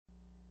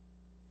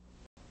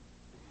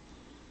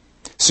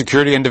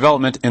Security and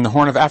Development in the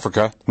Horn of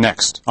Africa,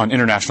 next on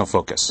International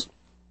Focus.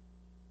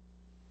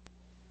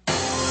 The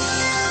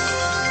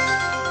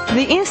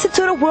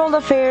Institute of World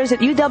Affairs at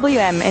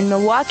UWM and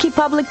Milwaukee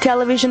Public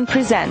Television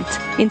present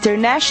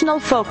International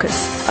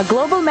Focus, a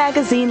global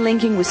magazine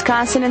linking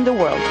Wisconsin and the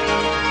world.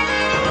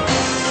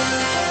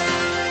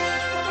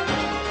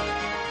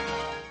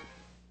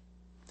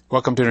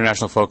 Welcome to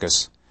International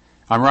Focus.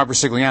 I'm Robert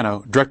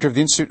Sigliano, Director of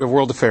the Institute of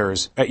World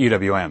Affairs at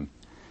UWM.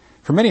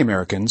 For many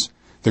Americans,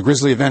 the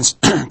grisly events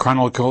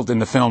chronicled in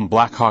the film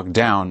Black Hawk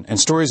Down and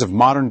stories of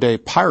modern-day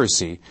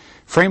piracy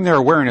frame their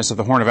awareness of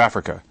the Horn of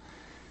Africa.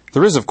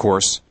 There is, of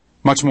course,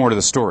 much more to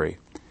the story,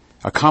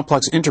 a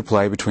complex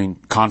interplay between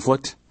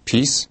conflict,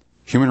 peace,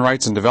 human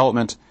rights, and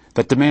development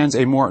that demands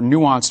a more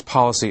nuanced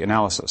policy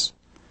analysis.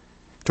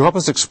 To help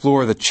us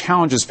explore the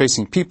challenges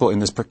facing people in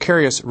this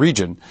precarious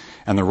region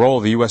and the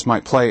role the U.S.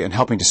 might play in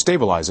helping to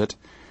stabilize it,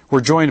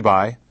 we're joined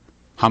by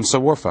Hamse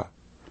Warfa,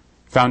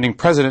 founding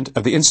president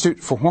of the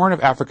Institute for Horn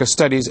of Africa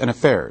Studies and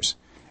Affairs,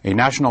 a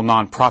national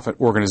nonprofit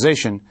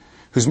organization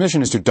whose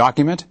mission is to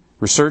document,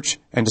 research,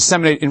 and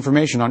disseminate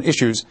information on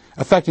issues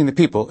affecting the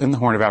people in the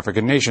Horn of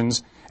African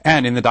nations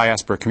and in the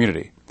diaspora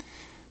community.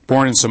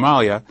 Born in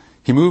Somalia,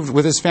 he moved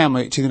with his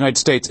family to the United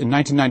States in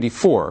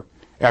 1994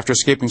 after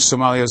escaping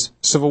Somalia's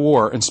civil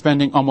war and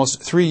spending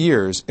almost 3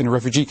 years in a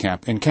refugee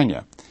camp in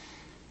Kenya.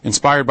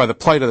 Inspired by the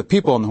plight of the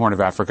people in the Horn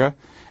of Africa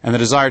and the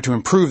desire to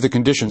improve the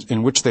conditions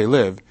in which they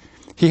live,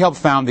 he helped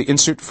found the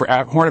Institute for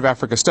Horn of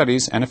Africa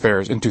Studies and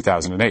Affairs in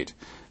 2008.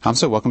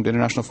 Hamse, welcome to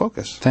International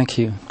Focus. Thank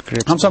you.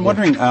 Great. Hamse, I'm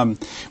wondering, when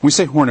we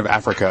say Horn of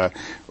Africa,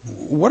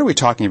 what are we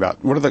talking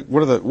about?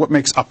 What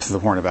makes up the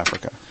Horn of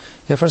Africa?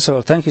 Yeah, first of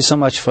all, thank you so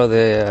much for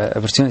the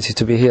opportunity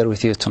to be here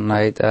with you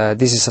tonight.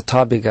 This is a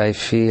topic I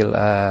feel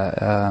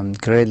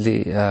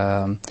greatly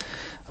on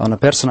a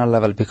personal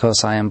level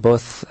because I am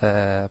both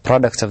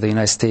product of the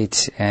United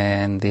States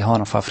and the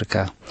Horn of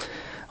Africa.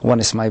 One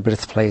is my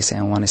birthplace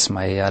and one is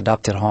my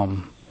adopted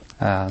home.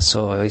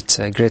 So it's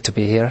great to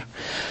be here.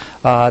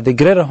 The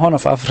Greater Horn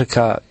of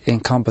Africa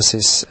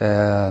encompasses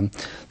the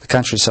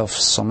countries of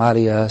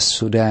Somalia,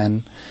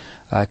 Sudan,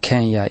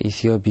 Kenya,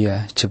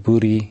 Ethiopia,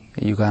 Djibouti,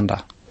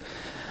 Uganda.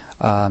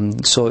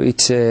 So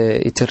it's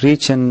a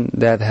region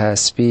that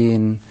has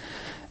been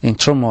in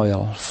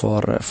turmoil for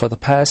the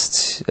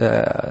past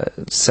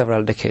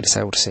several decades,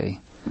 I would say.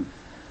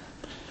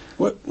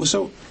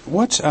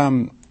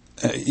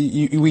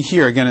 We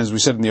hear, again, as we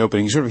said in the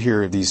opening, you sort of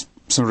hear these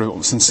sort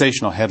of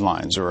sensational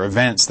headlines or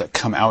events that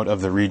come out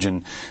of the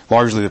region,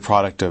 largely the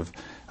product of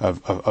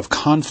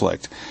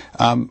conflict.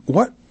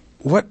 What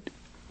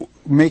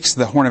makes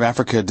the Horn of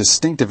Africa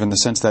distinctive in the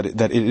sense that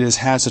it has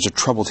had such a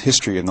troubled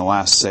history in the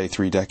last, say,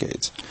 3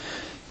 decades?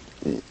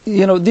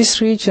 You know,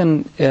 this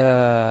region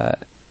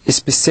is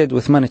beset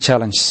with many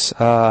challenges.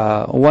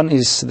 One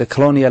is the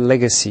colonial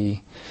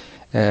legacy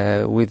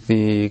with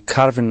the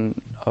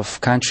carving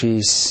of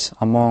countries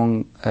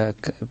among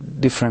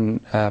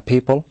different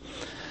people.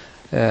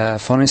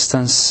 For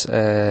instance,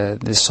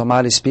 the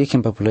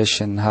Somali-speaking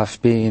population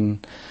have been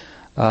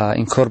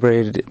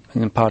incorporated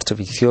in part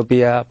of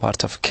Ethiopia,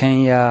 part of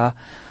Kenya,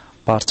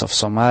 part of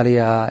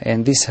Somalia,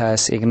 and this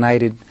has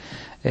ignited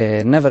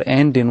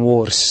never-ending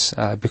wars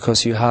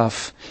because you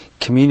have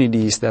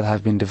communities that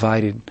have been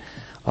divided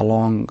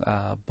along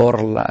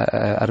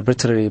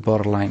arbitrary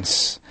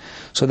borderlines.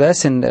 So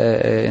that's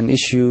an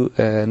issue.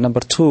 Number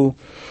 2,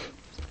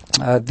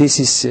 this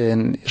is a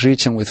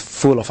region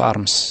full of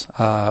arms,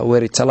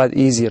 where it's a lot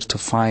easier to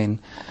find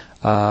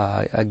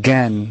a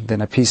gun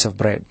than a piece of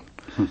bread.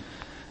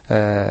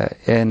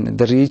 And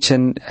the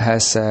region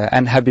has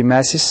unhappy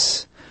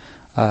masses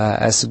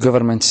as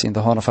governments in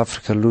the Horn of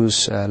Africa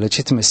lose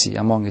legitimacy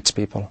among its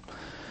people.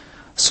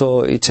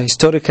 So it's a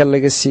historical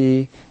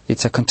legacy,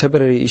 it's a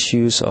contemporary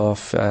issues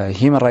of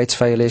human rights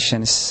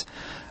violations,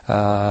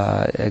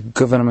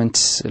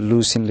 governments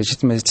losing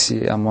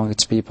legitimacy among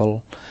its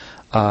people,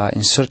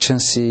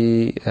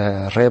 insurgency,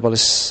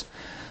 rebels.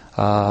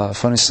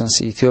 For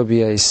instance,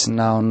 Ethiopia is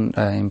now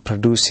in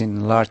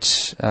producing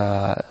large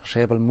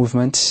rebel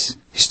movements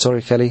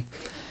historically.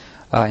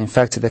 In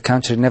fact, the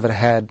country never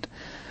had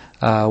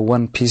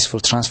one peaceful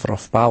transfer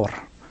of power.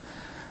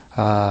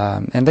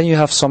 And then you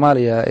have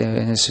Somalia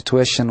in a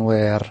situation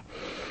where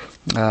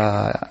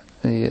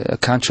a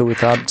country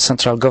without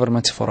central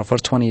government for over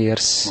 20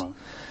 years,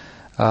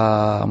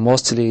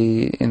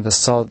 mostly in the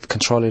south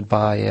controlled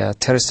by a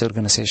terrorist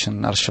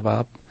organization,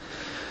 Al-Shabaab.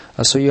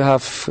 So you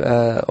have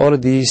all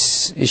of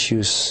these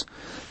issues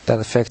that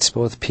affects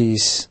both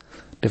peace,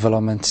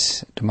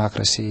 development,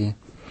 democracy,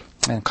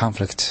 and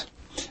conflict.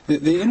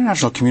 The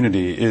international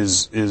community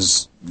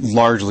is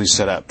largely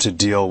set up to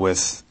deal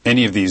with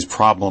any of these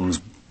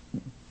problems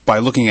by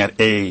looking at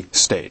a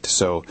state.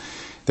 So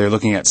they're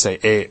looking at,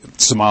 say,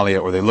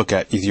 Somalia, or they look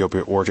at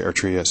Ethiopia or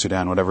Eritrea,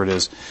 Sudan, whatever it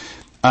is.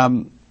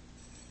 But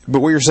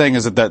what you're saying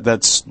is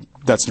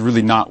that's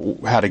really not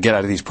how to get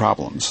out of these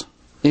problems.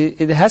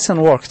 It hasn't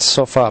worked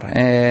so far,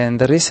 and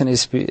the reason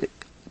is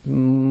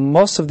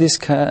most of these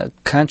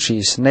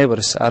countries,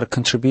 neighbors, are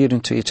contributing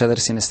to each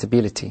other's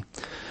instability.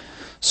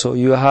 So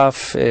you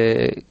have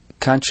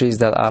countries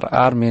that are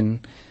arming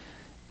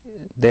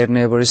their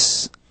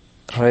neighbors,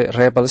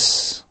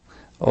 rebels,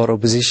 or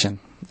opposition.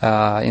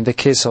 In the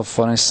case of,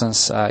 for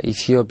instance,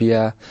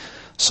 Ethiopia,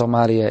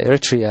 Somalia,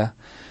 Eritrea,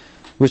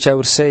 which I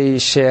would say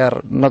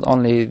share not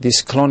only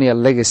this colonial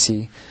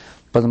legacy,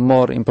 but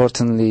more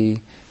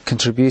importantly,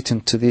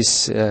 contributing to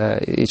this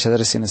each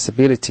other's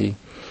instability.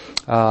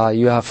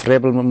 You have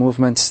rebel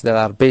movements that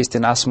are based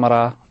in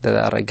Asmara that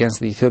are against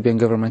the Ethiopian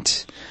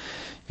government.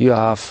 You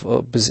have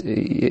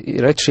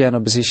Eritrean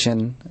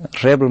opposition,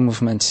 rebel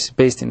movements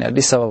based in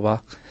Addis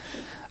Ababa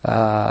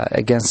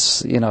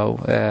against,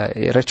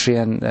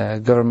 Eritrean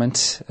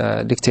government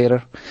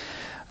dictator.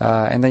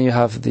 And then you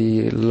have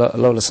the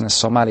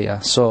lawlessness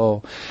Somalia.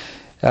 So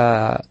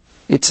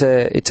it's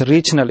a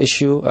regional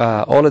issue.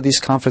 All of these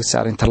conflicts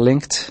are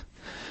interlinked,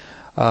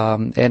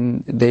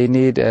 and they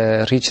need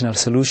a regional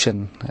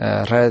solution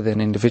rather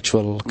than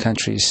individual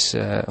countries'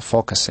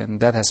 focus. And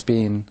that has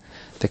been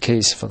the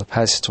case for the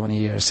past 20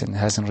 years, and it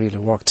hasn't really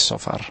worked so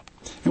far.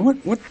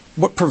 And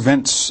what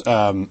prevents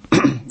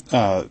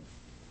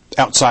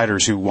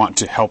outsiders who want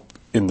to help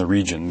in the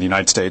region, the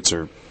United States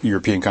or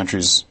European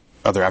countries,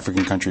 other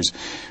African countries,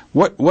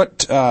 what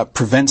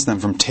prevents them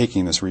from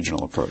taking this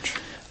regional approach?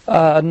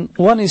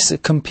 One is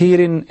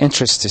competing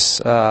interests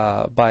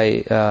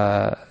by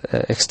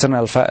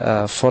external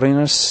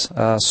foreigners.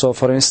 So,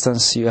 for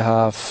instance, you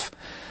have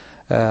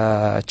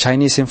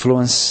Chinese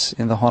influence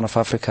in the Horn of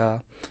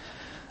Africa.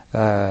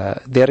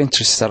 Their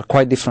interests are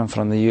quite different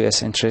from the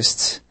U.S.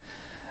 interests.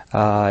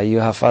 You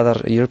have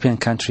other European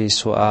countries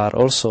who are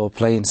also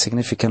playing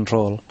significant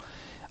role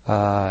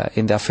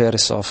in the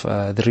affairs of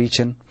the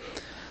region.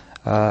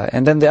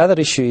 And then the other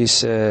issue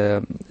is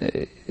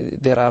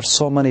there are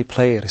so many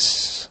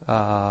players,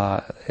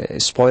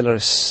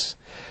 spoilers.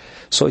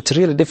 So it's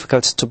really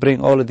difficult to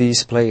bring all of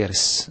these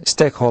players,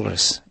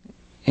 stakeholders,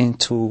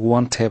 into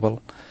one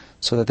table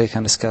so that they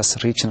can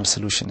discuss regional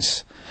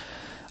solutions.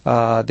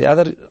 The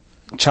other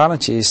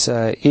challenge is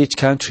each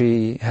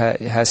country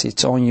has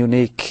its own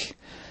unique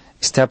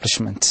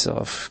establishment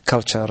of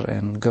culture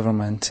and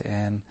government,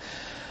 and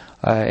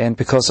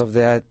because of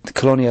that,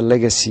 colonial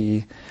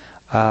legacy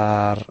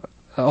are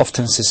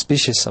often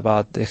suspicious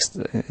about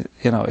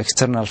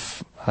external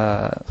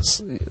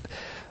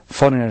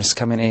foreigners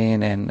coming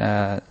in and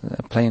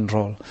playing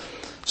role.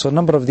 So a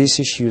number of these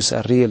issues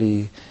are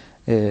really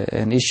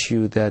an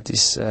issue that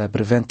is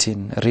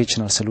preventing a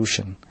regional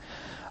solution.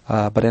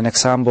 But an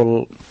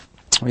example,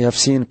 we have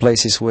seen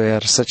places where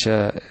such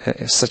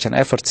an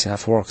effort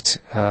have worked.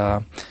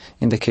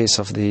 In the case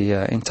of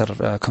the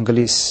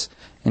Congolese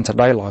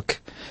interdialogue,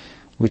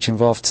 which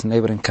involved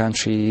neighboring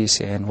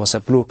countries and was a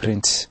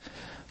blueprint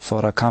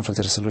for a conflict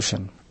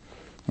resolution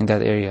in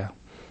that area.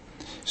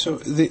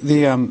 So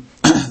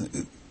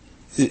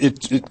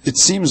it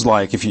seems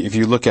like if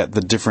you look at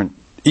the different,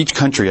 each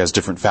country has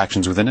different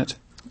factions within it,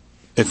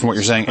 from what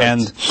you're saying, right.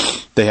 And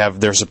they have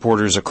their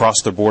supporters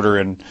across the border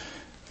in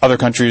other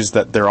countries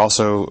that they're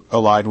also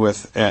allied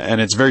with,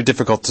 and it's very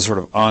difficult to sort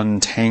of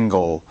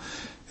untangle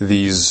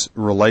these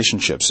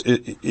relationships.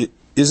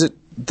 Is it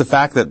the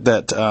fact that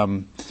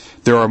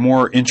there are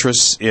more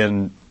interests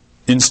in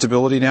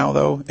instability now,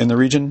 though, in the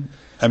region?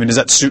 I mean, does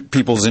that suit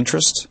people's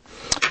interests?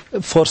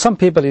 For some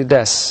people, it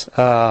does.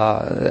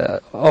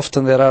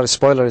 Often there are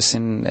spoilers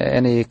in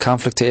any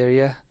conflict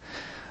area.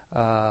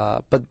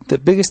 But the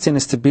biggest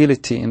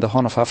instability in the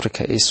Horn of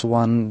Africa is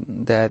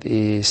one that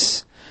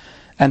is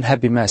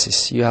unhappy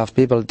masses. You have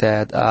people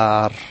that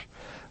are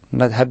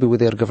not happy with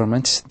their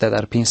governments, that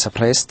are being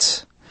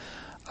suppressed,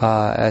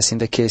 as in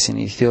the case in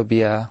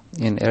Ethiopia,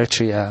 in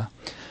Eritrea,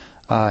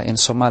 in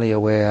Somalia,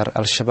 where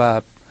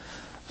Al-Shabaab,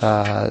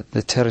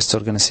 the terrorist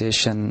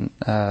organization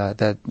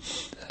that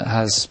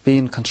has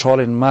been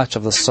controlling much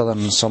of the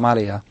southern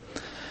Somalia,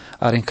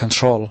 are in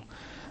control,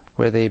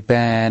 where they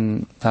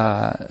ban,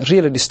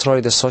 really destroy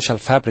the social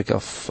fabric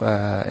of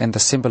and the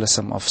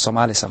symbolism of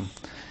Somalism.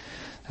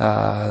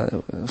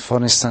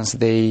 For instance,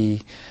 they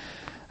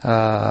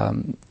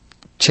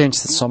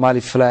changed the Somali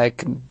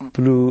flag,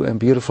 blue and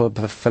beautiful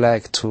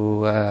flag,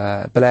 to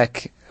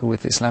black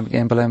with Islamic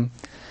emblem.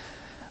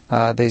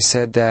 They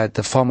said that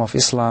the form of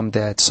Islam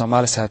that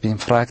Somalis have been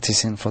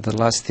practicing for the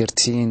last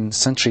 13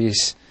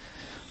 centuries,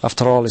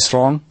 after all, is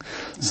wrong.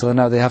 So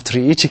now they have to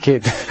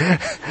re-educate.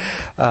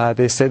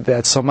 They said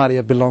that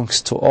Somalia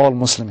belongs to all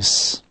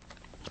Muslims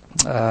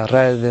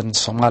rather than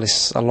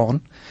Somalis alone.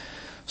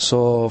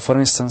 So, for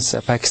instance,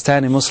 a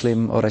Pakistani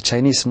Muslim or a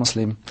Chinese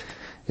Muslim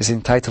is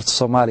entitled to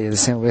Somalia the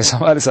same way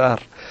Somalis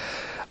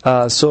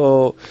are.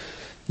 So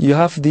you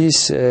have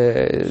these,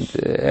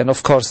 and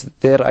of course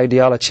their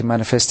ideology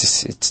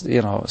manifests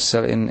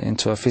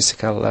into a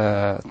physical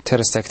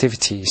terrorist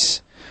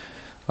activities.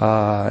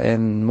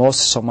 And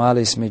most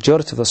Somalis,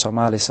 majority of the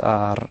Somalis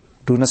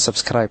do not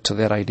subscribe to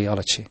their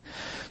ideology.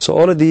 So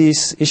all of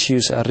these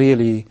issues are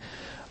really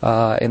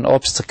an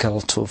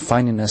obstacle to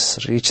finding a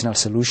regional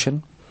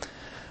solution.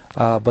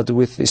 But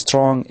with a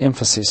strong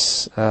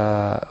emphasis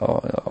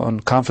on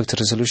conflict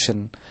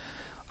resolution,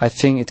 I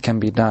think it can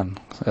be done.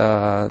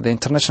 The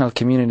international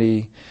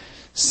community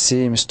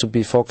seems to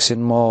be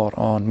focusing more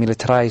on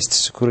militarized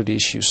security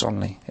issues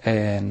only,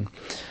 and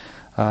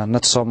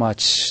not so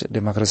much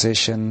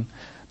democratization,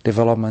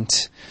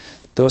 development.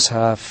 Those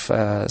have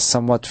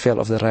somewhat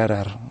fell off the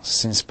radar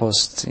since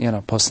post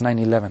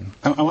 9/11.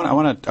 I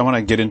want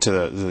to get into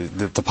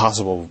the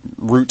possible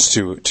routes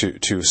to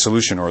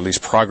solution, or at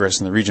least progress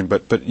in the region.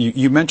 But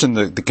you mentioned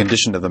the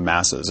condition of the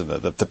masses, of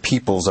the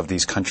peoples of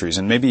these countries,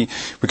 and maybe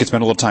we could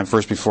spend a little time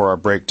first before our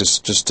break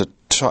just to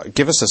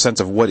give us a sense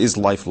of what is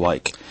life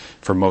like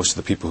for most of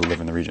the people who live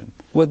in the region.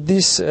 What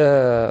this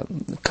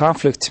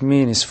conflict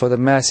means for the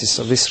masses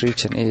of this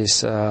region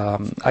is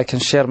I can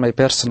share my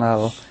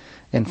personal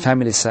and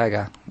family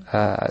saga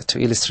to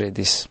illustrate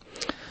this.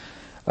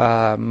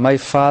 My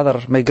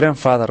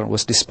grandfather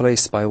was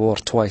displaced by war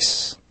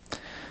twice.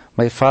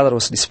 My father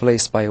was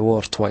displaced by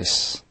war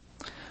twice.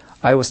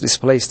 I was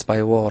displaced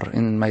by war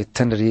in my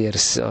tender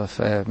years of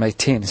my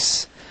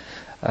teens.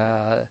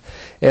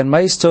 And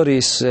my story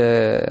is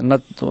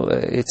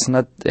it's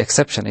not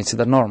exception, it's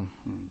the norm.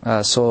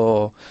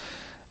 So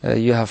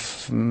you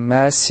have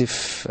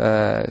massive,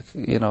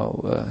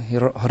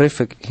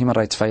 horrific human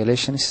rights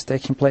violations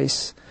taking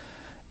place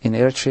in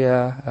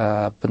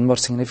Eritrea, but more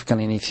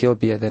significantly in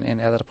Ethiopia than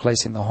any other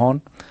place in the Horn,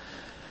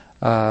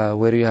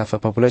 where you have a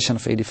population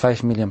of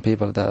 85 million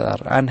people that are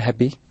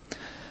unhappy.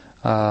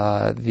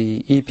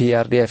 The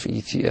EPRDF,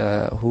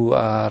 who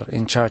are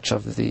in charge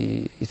of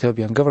the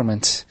Ethiopian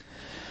government,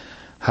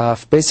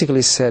 have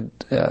basically said,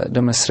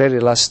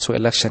 demonstrated last two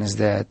elections,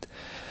 that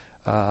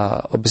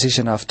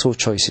opposition have two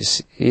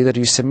choices: either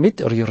you submit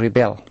or you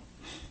rebel.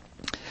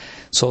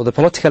 So the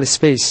political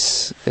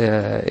space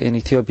in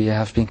Ethiopia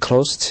have been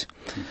closed.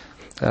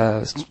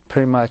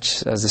 Pretty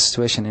much as the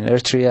situation in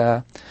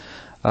Eritrea.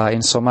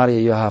 In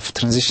Somalia, you have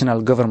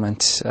transitional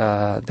government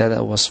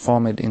that was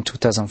formed in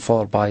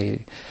 2004 by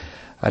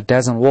a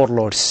dozen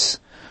warlords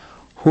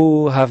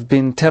who have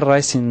been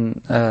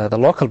terrorizing the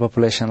local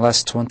population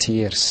last 20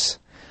 years.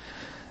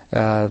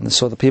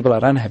 So the people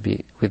are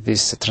unhappy with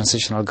this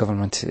transitional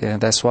government.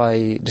 And that's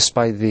why,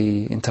 despite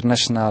the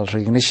international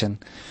recognition,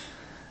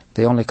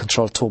 they only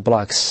control 2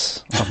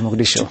 blocks of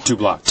Mogadishu. 2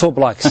 blocks. 2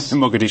 blocks. In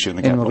Mogadishu, in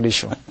the capital. In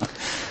Mogadishu.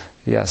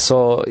 Yeah,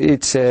 so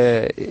it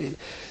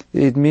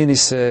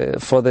means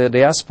for the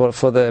diaspora,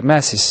 for the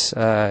masses,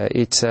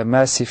 it's a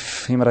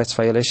massive human rights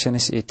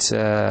violations. It's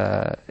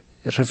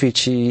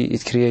refugee.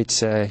 It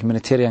creates a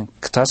humanitarian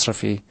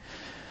catastrophe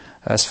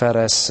as far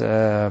as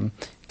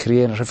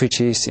creating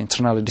refugees,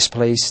 internally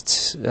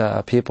displaced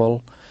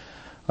people.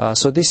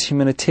 So this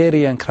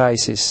humanitarian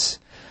crisis,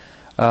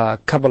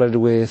 coupled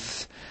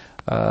with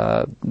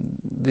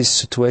this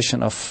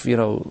situation of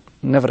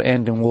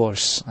never-ending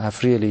wars,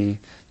 have really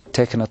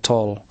taken a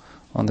toll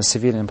on the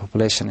civilian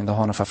population in the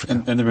Horn of Africa.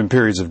 And there have been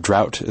periods of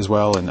drought as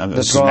well, and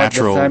the drought,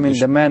 natural.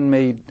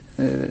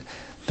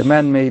 the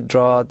man-made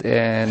drought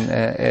and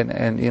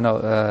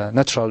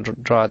natural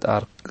drought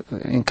are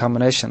in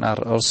combination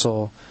are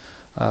also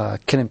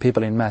killing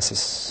people in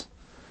masses.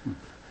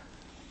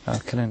 We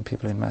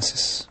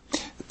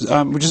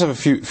just have a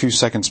few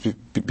seconds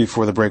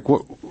before the break.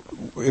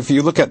 If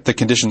you look at the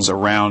conditions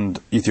around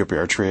Ethiopia,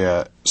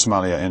 Eritrea,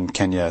 Somalia, and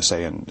Kenya,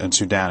 say, and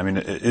Sudan, I mean,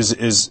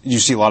 is you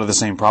see a lot of the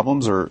same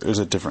problems, or is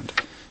it different?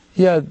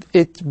 Yeah,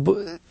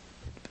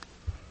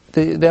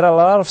 there are a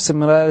lot of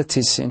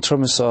similarities in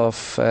terms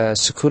of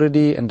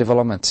security and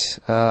development.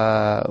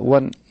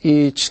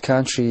 Each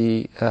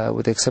country,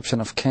 with the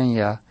exception of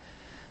Kenya,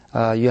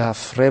 you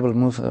have rebel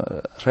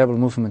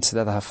movements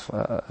that have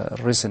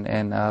risen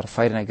and are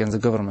fighting against the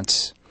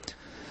government.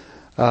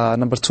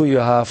 Number 2, you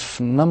have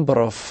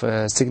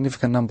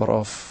significant number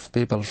of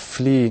people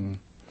fleeing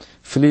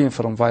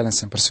from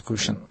violence and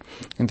persecution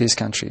in these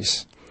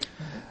countries.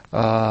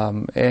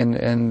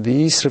 And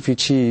these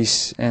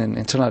refugees and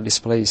internally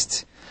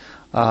displaced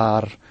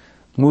are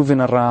moving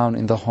around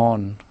in the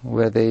Horn,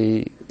 where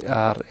they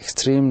are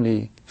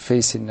extremely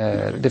facing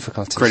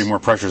difficulties. Creating more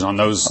pressures on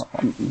those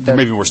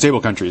maybe more stable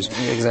countries.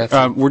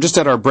 Exactly. We're just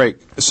at our break.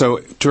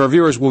 So to our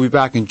viewers, we'll be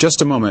back in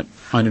just a moment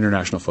on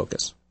International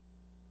Focus.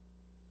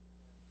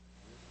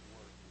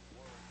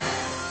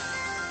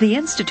 The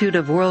Institute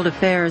of World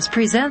Affairs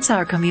presents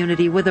our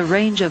community with a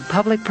range of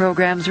public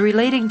programs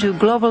relating to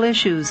global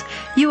issues,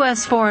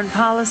 U.S. foreign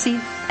policy,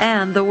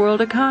 and the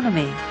world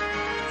economy.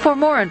 For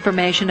more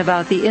information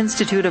about the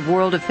Institute of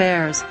World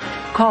Affairs,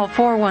 call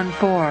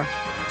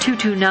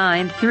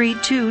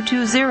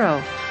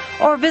 414-229-3220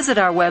 or visit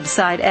our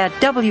website at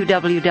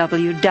www.iwa.uwm.edu.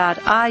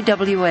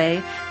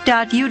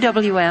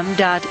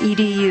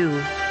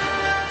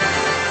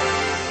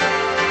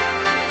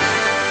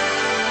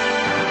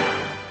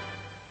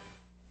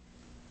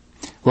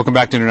 Welcome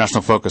back to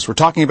International Focus. We're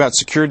talking about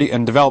security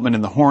and development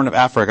in the Horn of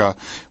Africa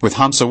with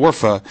Hamse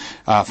Warfa,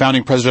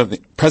 founding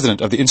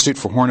president of the Institute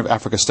for Horn of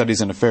Africa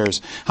Studies and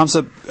Affairs.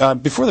 Hamse,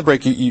 before the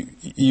break,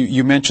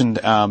 you mentioned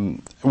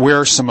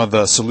where some of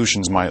the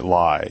solutions might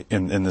lie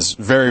in this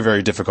very,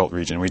 very difficult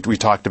region. We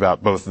talked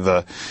about both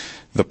the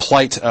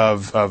plight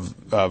of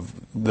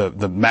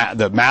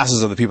the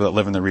masses of the people that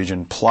live in the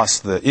region, plus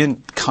the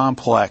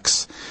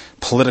complex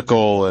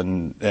political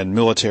and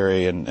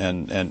military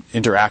and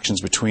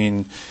interactions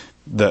between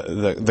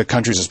the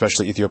countries,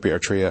 especially Ethiopia,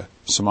 Eritrea,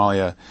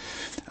 Somalia.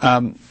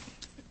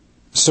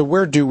 So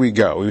where do we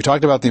go? We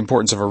talked about the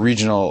importance of a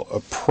regional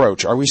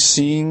approach. Are we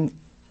seeing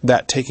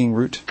that taking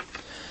root?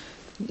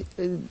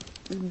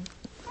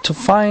 To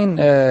find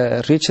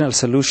a regional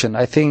solution,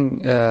 I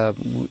think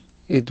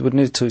it would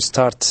need to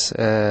start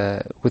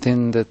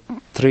within the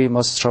three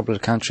most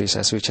troubled countries,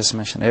 as we just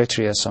mentioned,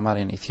 Eritrea,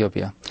 Somalia, and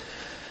Ethiopia.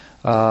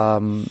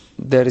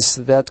 There is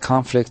that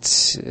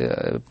conflict,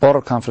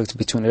 border conflict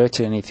between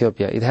Eritrea and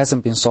Ethiopia. It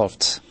hasn't been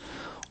solved.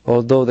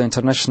 Although the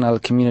international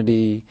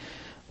community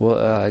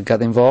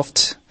got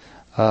involved,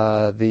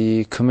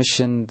 the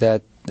commission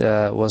that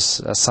was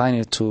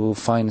assigned to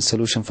find a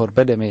solution for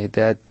Bedeme,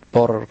 that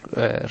border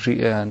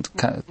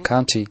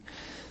county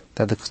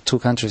that the two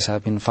countries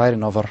have been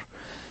fighting over,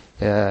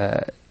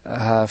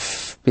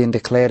 have been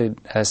declared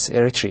as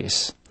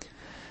Eritreans.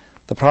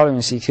 The problem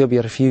is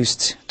Ethiopia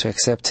refused to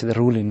accept the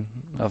ruling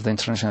of the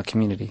international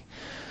community.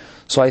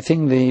 So I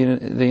think the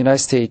United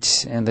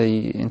States and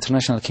the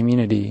international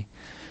community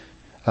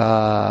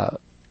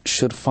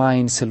should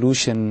find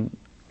solution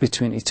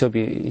between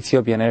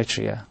Ethiopia and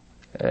Eritrea,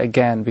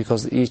 again,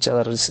 because each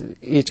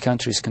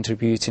country is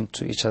contributing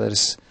to each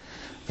other's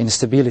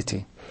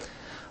instability.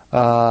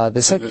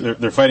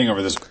 They're fighting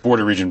over this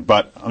border region,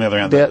 but on the other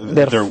hand,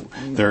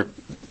 they're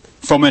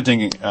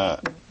fomenting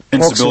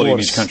instability in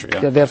each country.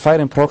 Yeah? They're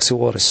fighting proxy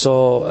wars.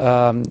 So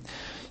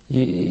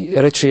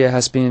Eritrea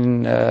has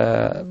been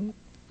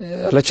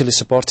allegedly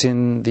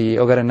supporting the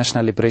Ogaden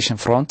National Liberation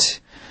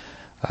Front,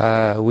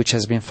 which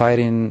has been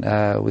fighting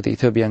with the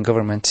Ethiopian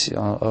government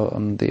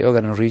on the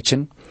Ogaden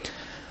region.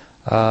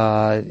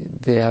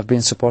 They have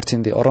been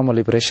supporting the Oromo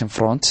Liberation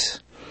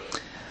Front.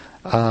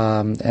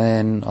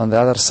 And on the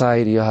other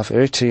side, you have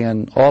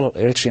all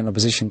Eritrean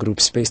opposition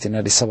groups based in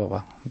Addis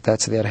Ababa.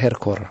 That's their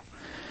headquarters.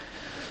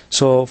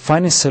 So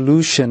finding a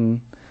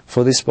solution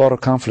for this border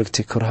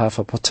conflict could have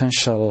a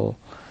potential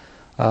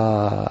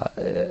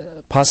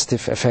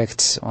positive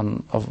effects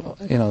on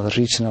the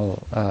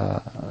regional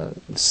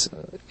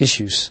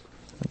issues.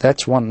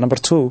 That's one. Number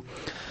two,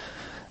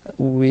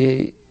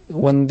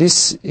 when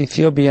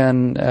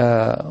Ethiopian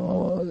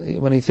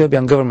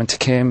government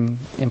came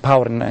in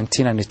power in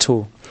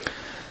 1992,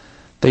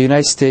 the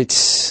United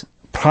States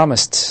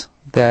promised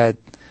that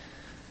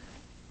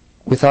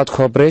without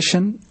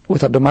cooperation,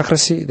 without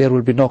democracy, there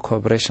will be no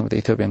cooperation with the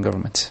Ethiopian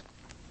government,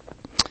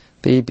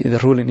 the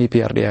ruling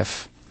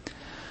EPRDF.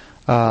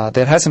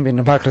 There hasn't been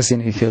democracy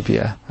in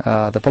Ethiopia.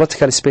 The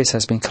political space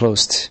has been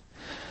closed.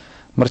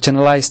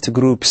 Marginalized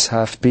groups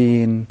have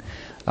been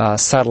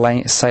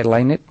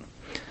sidelined.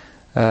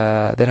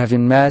 There have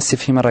been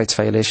massive human rights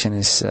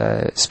violations,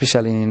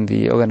 especially in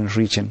the Ogaden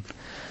region.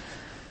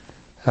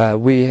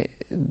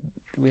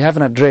 We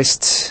haven't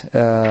addressed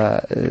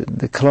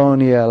the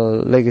colonial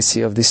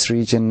legacy of this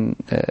region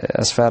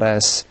as far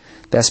as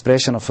the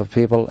aspiration of a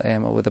people,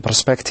 with the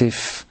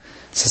prospective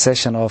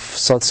secession of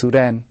South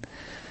Sudan.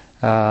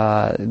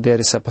 There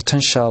is a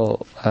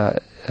potential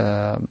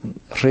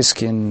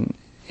risk in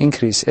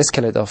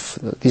escalate of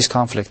these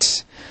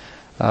conflicts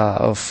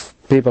of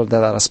people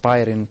that are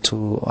aspiring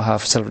to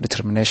have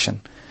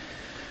self-determination.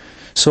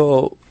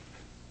 So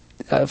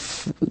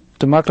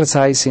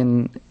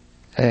democratizing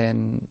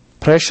and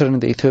pressuring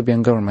the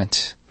Ethiopian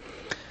government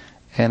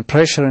and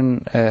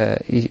pressuring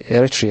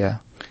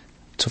Eritrea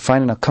to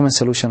find a common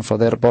solution for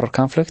their border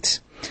conflict,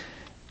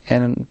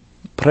 and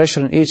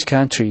pressuring each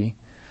country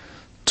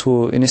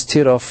to,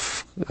 instead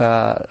of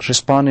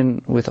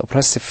responding with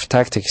oppressive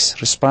tactics,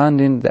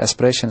 responding the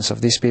aspirations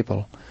of these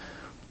people,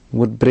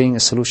 would bring a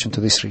solution to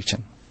this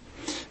region.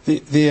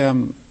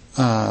 The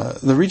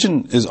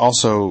region is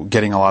also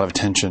getting a lot of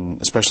attention,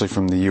 especially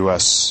from the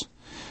U.S.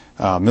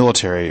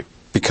 Military,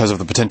 because of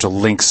the potential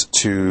links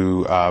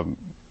to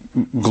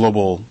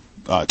global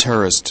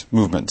terrorist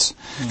movements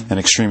and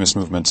extremist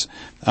movements.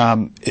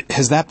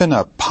 Has that been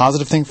a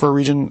positive thing for a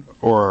region,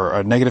 or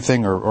a negative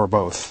thing, or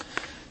both?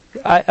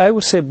 I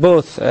would say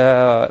both.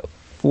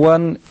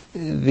 One,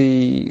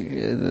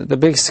 the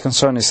biggest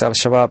concern is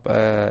Al-Shabaab,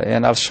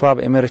 and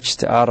Al-Shabaab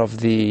emerged out of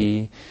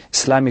the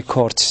Islamic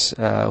courts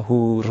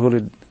who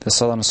ruled the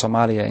southern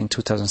Somalia in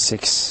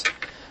 2006.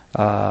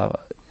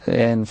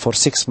 And for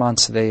 6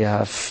 months they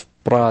have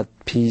brought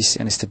peace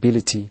and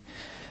stability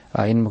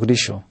in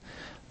Mogadishu.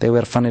 They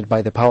were funded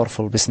by the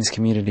powerful business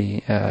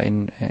community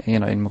in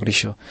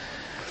Mogadishu.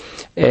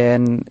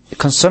 And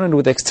concerned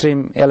with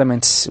extreme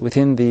elements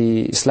within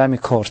the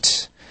Islamic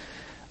courts,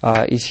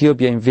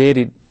 Ethiopia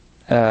invaded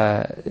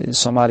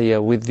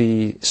Somalia with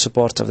the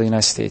support of the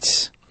United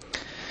States.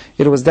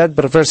 It was that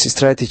perverse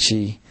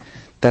strategy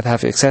that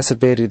have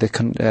exacerbated the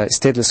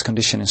stateless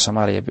condition in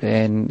Somalia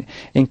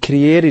and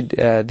created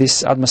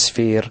this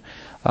atmosphere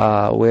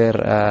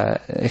where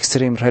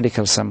extreme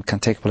radicalism can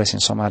take place in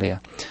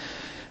Somalia.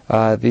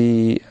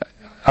 the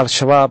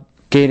Al-Shabaab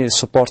gained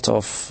support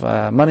of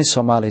many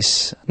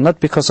Somalis, not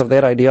because of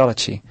their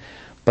ideology,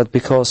 but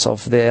because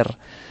of their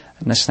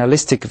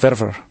nationalistic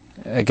fervor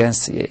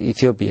against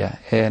Ethiopia,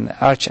 an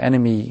arch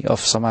enemy of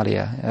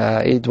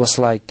Somalia. It was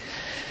like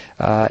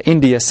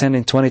India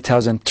sending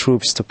 20,000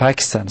 troops to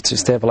Pakistan to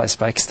stabilize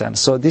Pakistan.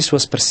 So this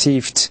was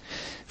perceived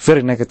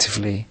very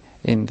negatively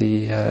in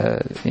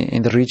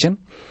the region.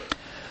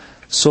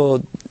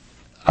 So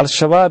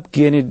Al-Shabaab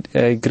gained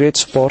great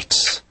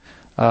support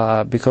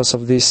because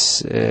of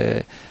this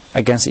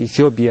against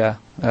Ethiopia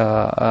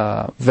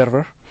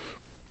fervor.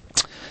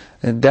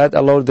 And that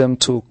allowed them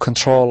to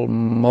control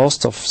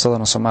most of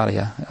southern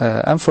Somalia.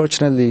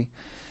 Unfortunately,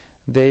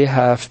 they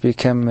have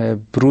become a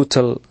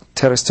brutal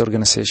terrorist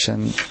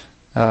organization.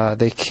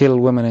 They kill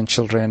women and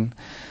children.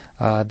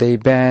 They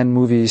ban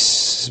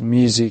movies,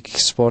 music,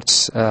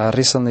 sports.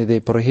 Recently, they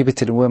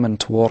prohibited women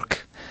to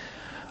work.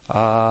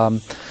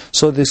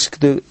 So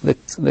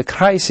the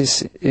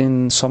crisis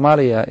in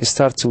Somalia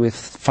starts with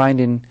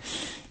finding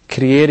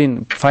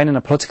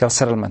a political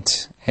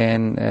settlement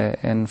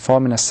and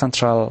forming a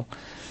central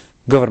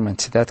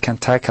government that can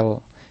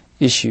tackle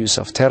issues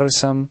of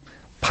terrorism,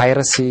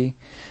 piracy.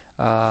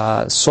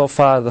 So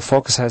far, the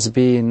focus has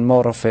been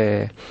more of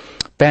a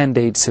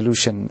band-aid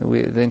solution.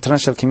 The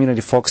international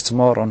community focused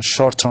more on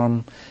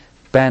short-term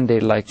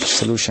band-aid-like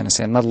solutions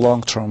and not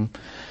long-term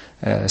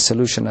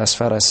solution as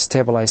far as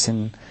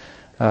stabilizing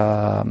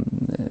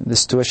the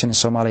situation in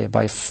Somalia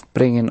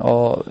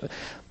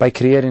by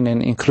creating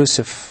an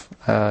inclusive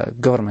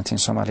government in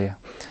Somalia.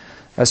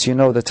 As you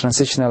know, the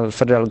transitional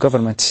federal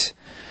government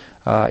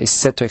is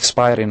set to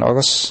expire in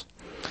August,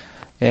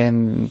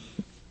 and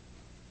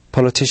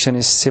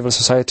politicians, civil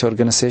society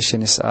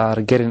organizations are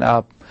getting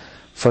up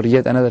for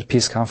yet another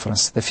peace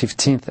conference, the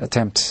 15th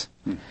attempt.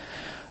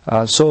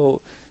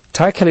 So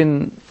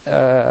tackling,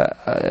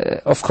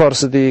 of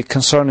course, the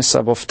concerns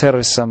of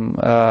terrorism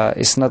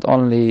is not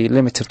only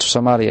limited to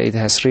Somalia, it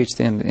has reached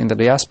in the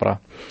diaspora.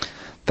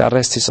 The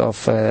arrests of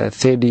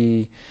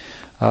 30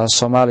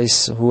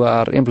 Somalis who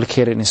are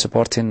implicated in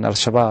supporting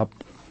Al-Shabaab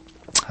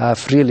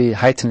have really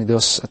heightened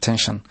those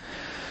attention.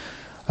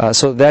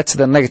 So that's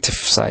the negative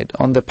side.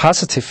 On the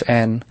positive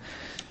end,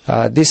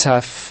 these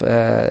have,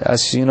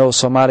 as you know,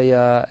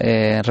 Somalia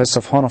and rest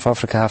of Horn of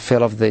Africa have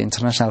fell off the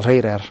international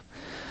radar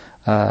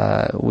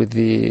with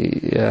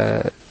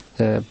the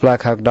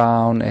Black Hawk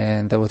Down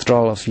and the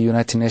withdrawal of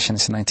United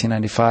Nations in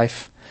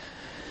 1995.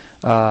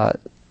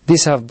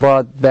 These have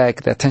brought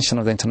back the attention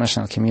of the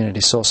international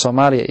community. So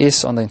Somalia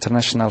is on the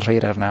international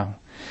radar now.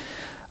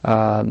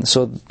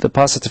 So the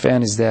positive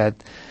end is that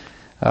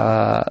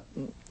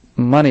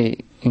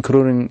money,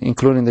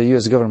 including the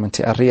U.S. government,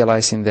 are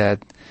realizing that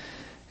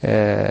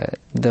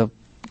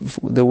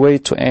the way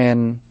to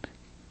end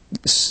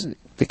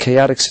the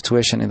chaotic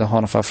situation in the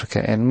Horn of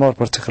Africa, and more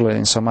particularly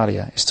in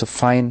Somalia, is to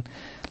find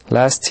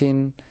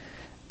lasting,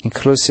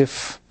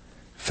 inclusive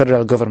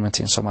federal government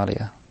in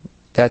Somalia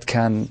that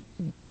can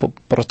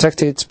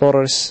protect its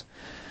borders,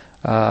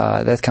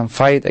 that can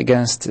fight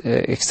against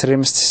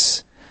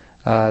extremists,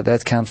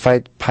 that can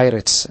fight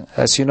pirates.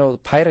 As you know,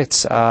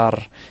 pirates are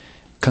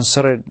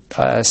considered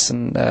as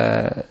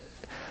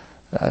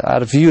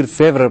are viewed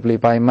favorably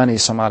by many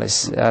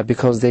Somalis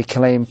because they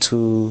claim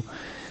to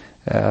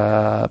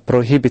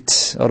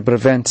prohibit or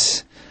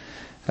prevent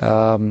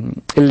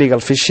illegal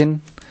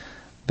fishing.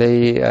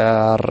 They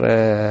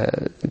are,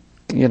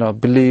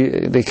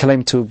 they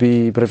claim to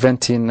be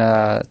preventing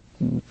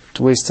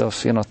waste of,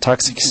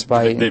 toxics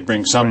by. They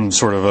bring some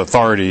sort of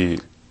authority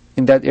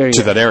in that area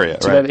to that area,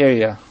 to right? that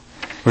area.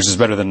 Which is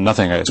better than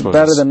nothing, I suppose.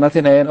 Better than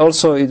nothing, and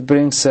also it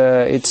brings,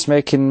 it's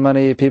making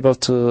many people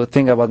to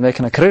think about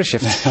making a career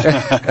shift.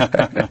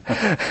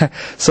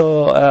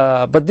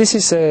 So, but this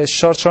is a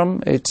short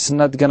term. It's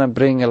not going to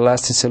bring a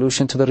lasting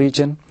solution to the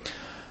region.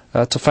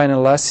 To find a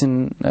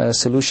lasting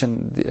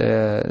solution,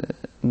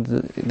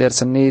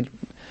 there's a need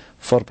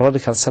for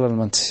political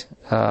settlement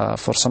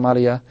for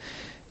Somalia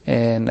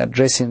and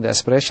addressing the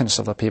aspirations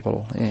of the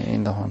people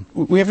in the Horn.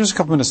 We have just a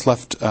couple minutes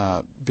left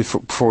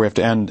before we have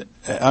to end.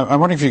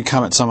 I'm wondering if you can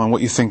comment some on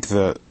what you think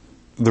the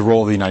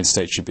role of the United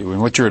States should be.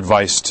 What's your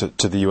advice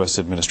to the U.S.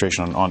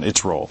 administration on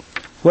its role?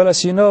 Well,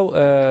 as you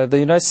know, the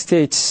United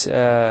States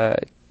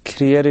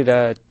created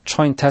a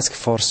joint task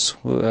force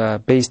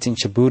based in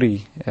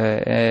Djibouti,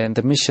 and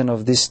the mission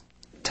of this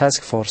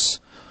task force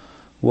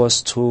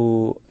was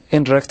to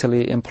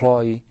indirectly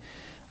employ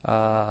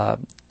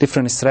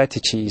different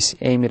strategies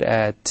aimed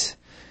at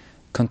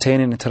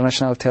containing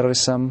international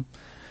terrorism,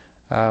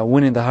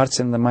 winning the hearts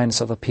and the minds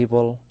of the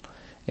people,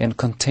 and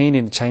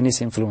containing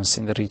Chinese influence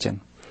in the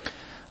region.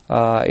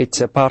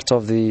 It's a part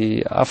of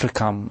the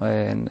African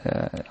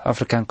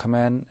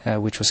Command,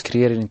 which was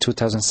created in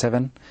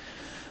 2007.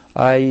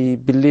 I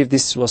believe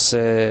this was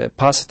a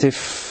positive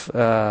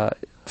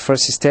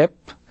first step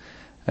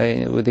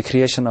with the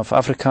creation of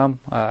AFRICOM.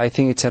 I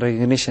think it's a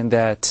recognition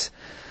that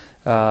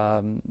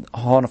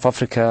Horn of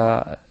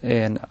Africa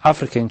and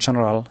Africa in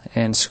general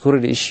and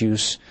security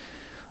issues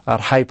are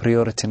high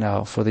priority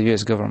now for the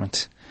U.S.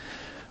 government.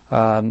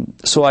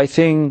 So I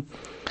think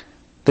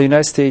the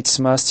United States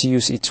must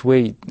use its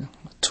weight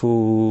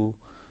to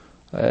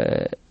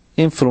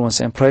influence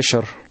and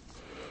pressure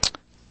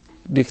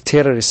the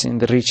terrorists in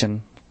the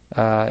region,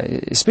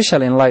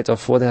 especially in light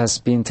of what has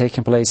been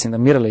taking place in the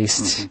Middle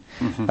East,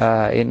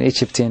 in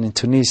Egypt and in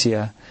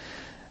Tunisia,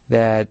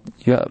 that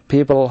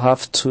people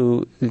have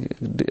to,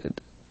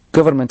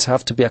 governments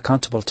have to be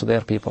accountable to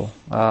their people.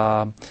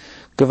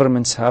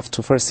 Governments have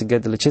to first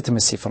get the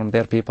legitimacy from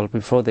their people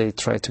before they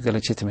try to get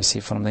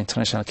legitimacy from the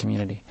international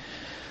community.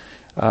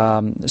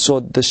 So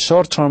the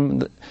short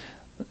term,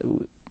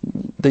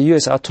 the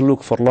U.S. ought to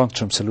look for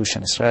long-term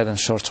solutions rather than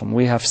short-term.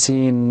 We have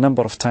seen a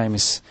number of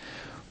times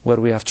where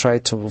we have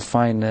tried to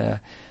find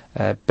a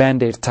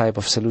band-aid type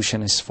of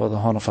solutions for the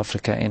Horn of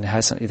Africa, and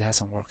it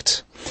hasn't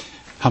worked.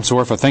 Hamse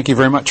Warfa, thank you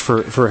very much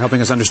for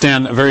helping us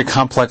understand a very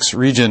complex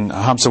region.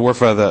 Hamse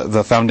Warfa,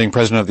 the founding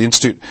president of the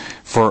Institute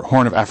for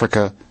Horn of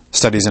Africa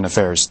Studies and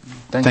Affairs.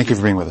 Thank you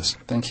for being with us.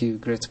 Thank you.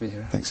 Great to be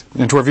here. Thanks.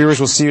 And to our viewers,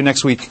 we'll see you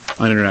next week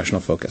on International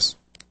Focus.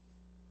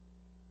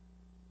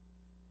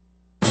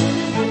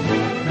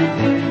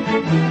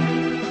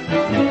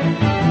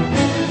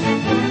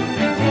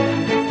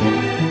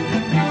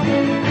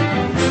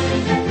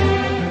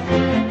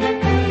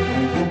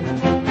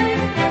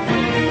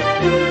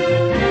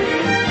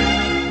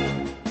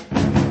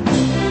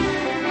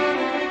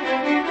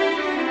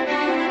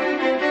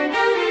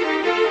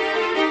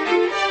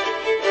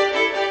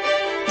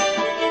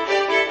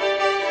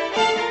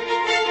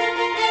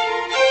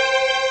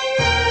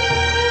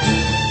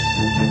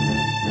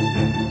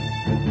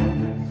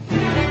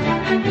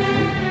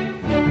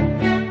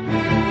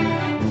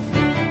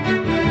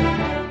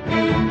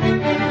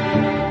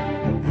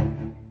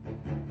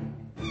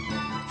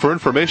 For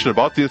information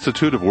about the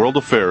Institute of World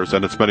Affairs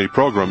and its many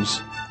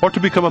programs, or to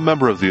become a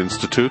member of the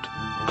Institute,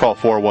 call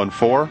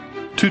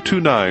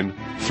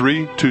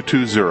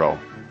 414-229-3220,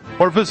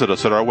 or visit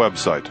us at our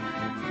website,